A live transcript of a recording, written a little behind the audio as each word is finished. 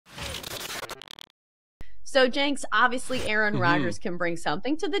So, Jenks, obviously Aaron Rodgers can bring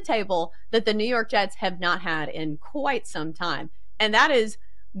something to the table that the New York Jets have not had in quite some time, and that is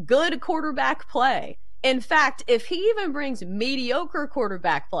good quarterback play. In fact, if he even brings mediocre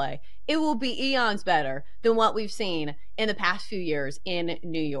quarterback play, it will be eons better than what we've seen in the past few years in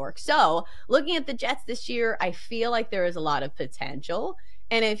New York. So, looking at the Jets this year, I feel like there is a lot of potential.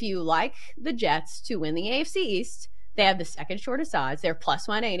 And if you like the Jets to win the AFC East, they have the second shortest odds. They're plus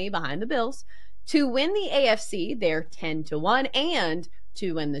 180 behind the Bills. To win the AFC, they're 10-1. And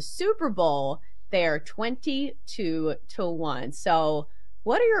to win the Super Bowl, they're 22-1. So,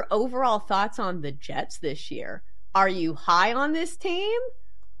 what are your overall thoughts on the Jets this year? Are you high on this team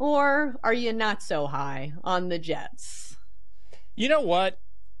or are you not so high on the Jets? You know what?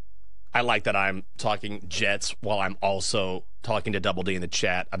 I like that I'm talking Jets while I'm also talking to Double D in the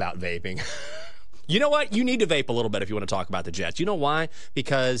chat about vaping. You know what? You need to vape a little bit if you want to talk about the Jets. You know why?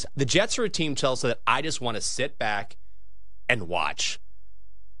 Because the Jets are a team, Chelsea, that I just want to sit back and watch.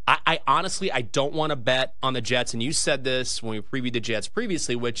 I honestly, I don't want to bet on the Jets, and you said this when we previewed the Jets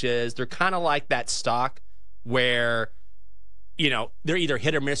previously, which is they're kind of like that stock where, you know, they're either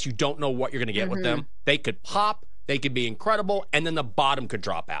hit or miss. You don't know what you're going to get with them. They could pop, they could be incredible, and then the bottom could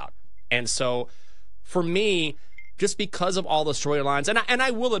drop out. And so, for me, just because of all the storylines, and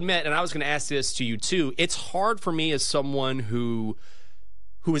I will admit, and I was going to ask this to you too, it's hard for me as someone who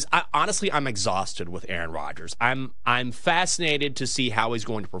is honestly, I'm exhausted with Aaron Rodgers. I'm fascinated to see how he's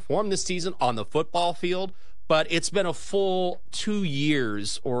going to perform this season on the football field, but it's been a full 2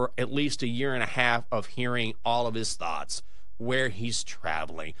 years or at least a year and a half of hearing all of his thoughts, where he's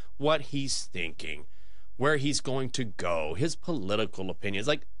traveling, what he's thinking, where he's going to go, his political opinions.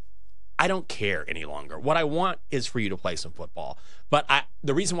 Like, I don't care any longer. What I want is for you to play some football. But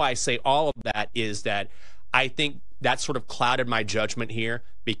the reason why I say all of that is that I think that sort of clouded my judgment here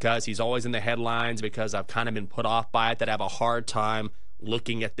because he's always in the headlines, because I've kind of been put off by it, that I have a hard time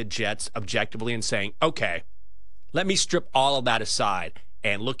looking at the Jets objectively and saying, okay, let me strip all of that aside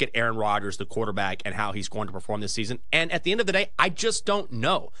and look at Aaron Rodgers, the quarterback, and how he's going to perform this season. And at the end of the day, I just don't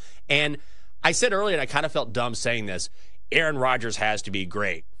know. And I said earlier, and I kind of felt dumb saying this, Aaron Rodgers has to be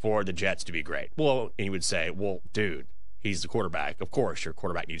great for the Jets to be great. Well, and you would say, well, dude, he's the quarterback. Of course, your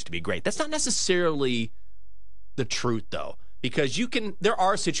quarterback needs to be great. That's not necessarily the truth, though, because there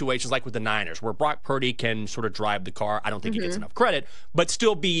are situations like with the Niners where Brock Purdy can sort of drive the car. I don't think he gets enough credit, but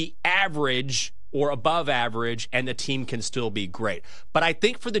still be average or above average, and the team can still be great. But I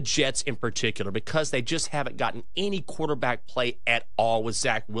think for the Jets in particular, because they just haven't gotten any quarterback play at all with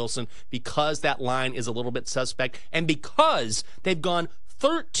Zach Wilson, because that line is a little bit suspect, and because they've gone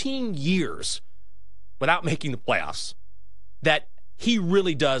 13 years without making the playoffs, that he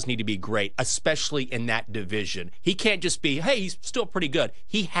really does need to be great, especially in that division. He can't just be, hey, he's still pretty good.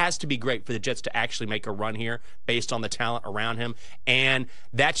 He has to be great for the Jets to actually make a run here based on the talent around him. And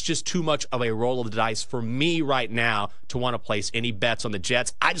that's just too much of a roll of the dice for me right now to want to place any bets on the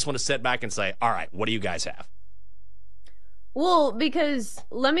Jets. I just want to sit back and say, all right, what do you guys have? Well, because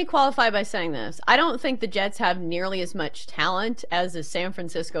let me qualify by saying this. I don't think the Jets have nearly as much talent as the San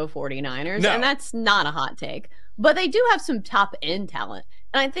Francisco 49ers, and that's not a hot take. But they do have some top-end talent,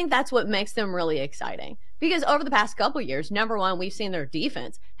 and I think that's what makes them really exciting. Because over the past couple years, number one, we've seen their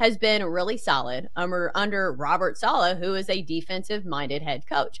defense has been really solid under Robert Saleh, who is a defensive-minded head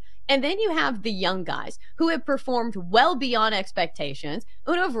coach. And then you have the young guys who have performed well beyond expectations,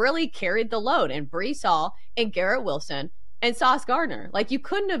 who have really carried the load, and Breece Hall and Garrett Wilson and Sauce Gardner. Like, you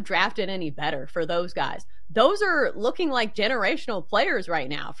couldn't have drafted any better for those guys. Those are looking like generational players right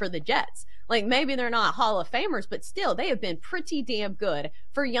now for the Jets. Like, maybe they're not Hall of Famers, but still, they have been pretty damn good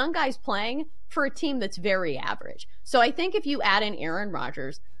for young guys playing for a team that's very average. So I think if you add in Aaron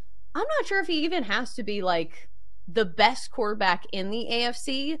Rodgers, I'm not sure if he even has to be like the best quarterback in the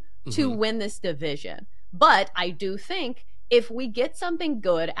AFC to win this division. But I do think if we get something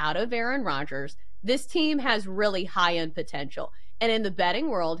good out of Aaron Rodgers, this team has really high-end potential. And in the betting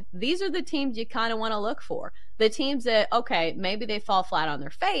world, these are the teams you kind of want to look for. The teams that, okay, maybe they fall flat on their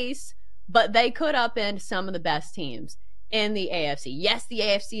face, but they could upend some of the best teams in the AFC. Yes, the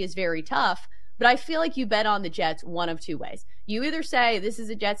AFC is very tough, but I feel like you bet on the Jets one of two ways. You either say this is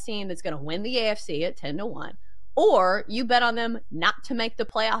a Jets team that's going to win the AFC at 10-1, or you bet on them not to make the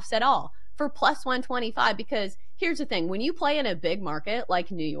playoffs at all for plus 125. Because here's the thing, when you play in a big market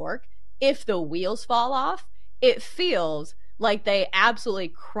like New York, if the wheels fall off, it feels like they absolutely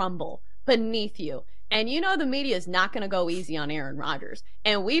crumble beneath you. And you know the media is not going to go easy on Aaron Rodgers.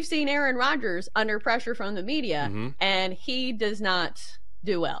 And we've seen Aaron Rodgers under pressure from the media, and he does not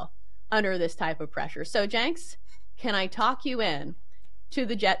do well under this type of pressure. So, Jenks, can I talk you in to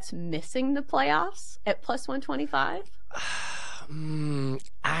the Jets missing the playoffs at plus 125?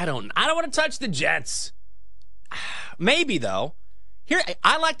 I don't want to touch the Jets. Maybe, though. Here,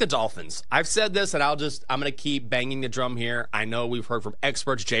 I like the Dolphins. I've said this, and I'm going to keep banging the drum here. I know we've heard from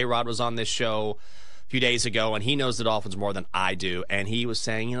experts. J-Rod was on this show a few days ago, and he knows the Dolphins more than I do. And he was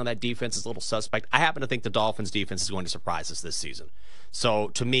saying, that defense is a little suspect. I happen to think the Dolphins' defense is going to surprise us this season. So,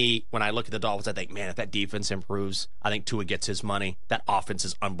 to me, when I look at the Dolphins, I think, man, if that defense improves, I think Tua gets his money. That offense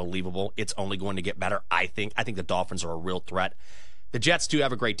is unbelievable. It's only going to get better, I think. I think the Dolphins are a real threat. The Jets do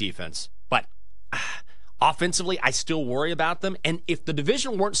have a great defense, but offensively, I still worry about them. And if the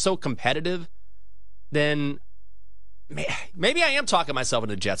division weren't so competitive, then maybe I am talking myself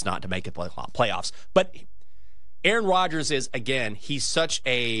into the Jets not to make it playoffs. But Aaron Rodgers is, again, he's such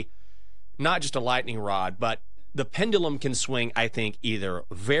not just a lightning rod, but the pendulum can swing, I think, either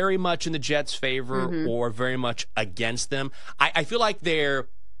very much in the Jets' favor or very much against them. I feel like they're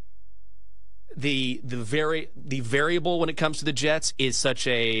the variable when it comes to the Jets is such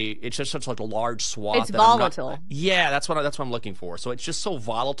a large swath. It's volatile. That's what I'm looking for. So it's just so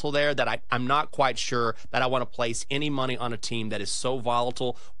volatile there that I'm not quite sure that I want to place any money on a team that is so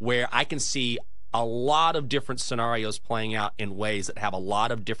volatile where I can see a lot of different scenarios playing out in ways that have a lot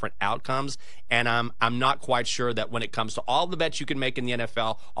of different outcomes. And I'm not quite sure that when it comes to all the bets you can make in the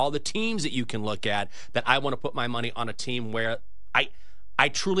NFL, all the teams that you can look at, that I want to put my money on a team where I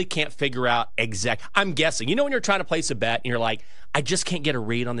truly can't figure out I'm guessing. When you're trying to place a bet and you're like, I just can't get a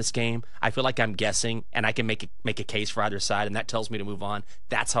read on this game. I feel like I'm guessing and I can make a case for either side, and that tells me to move on.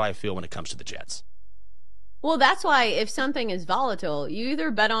 That's how I feel when it comes to the Jets. Well, that's why if something is volatile, you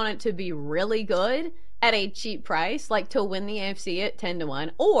either bet on it to be really good at a cheap price, like to win the AFC at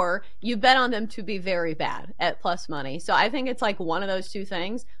 10-1, or you bet on them to be very bad at plus money. So I think it's like one of those two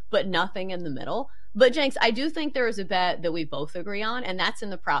things, but nothing in the middle. But Jenks, I do think there is a bet that we both agree on, and that's in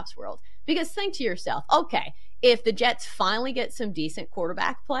the props world. Because think to yourself, okay, if the Jets finally get some decent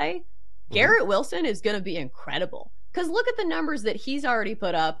quarterback play, Garrett Wilson is going to be incredible. Because look at the numbers that he's already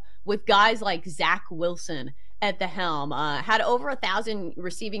put up with guys like Zach Wilson at the helm. Had over 1,000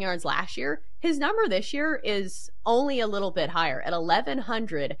 receiving yards last year. His number this year is only a little bit higher at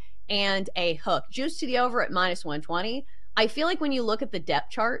 1,100 and a hook. Juice to the over at minus 120. I feel like when you look at the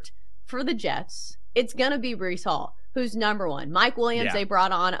depth chart for the Jets, it's going to be Breece Hall, who's number one. Mike Williams, they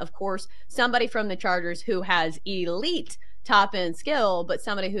brought on, of course, somebody from the Chargers who has elite top-end skill, but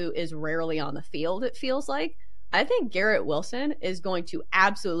somebody who is rarely on the field, it feels like. I think Garrett Wilson is going to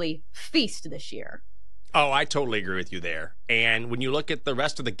absolutely feast this year. Oh, I totally agree with you there. And when you look at the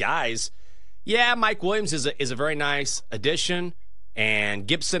rest of the guys, Mike Williams is a very nice addition, and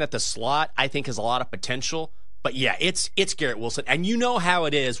Gibson at the slot, I think, has a lot of potential. But it's Garrett Wilson. And you know how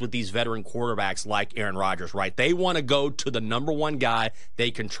it is with these veteran quarterbacks like Aaron Rodgers, right? They want to go to the number one guy they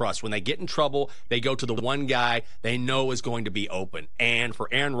can trust. When they get in trouble, they go to the one guy they know is going to be open. And for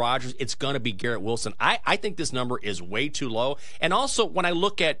Aaron Rodgers, it's going to be Garrett Wilson. I think this number is way too low. And also, when I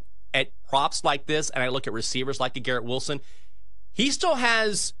look at props like this and I look at receivers like a Garrett Wilson, he still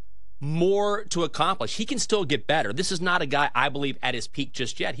has more to accomplish. He can still get better. This is not a guy, I believe, at his peak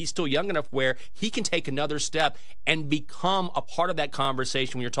just yet. He's still young enough where he can take another step and become a part of that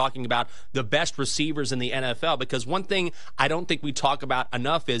conversation when you're talking about the best receivers in the NFL. Because one thing I don't think we talk about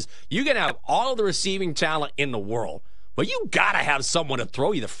enough is you can have all of the receiving talent in the world, but you got to have someone to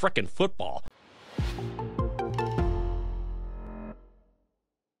throw you the frickin' football.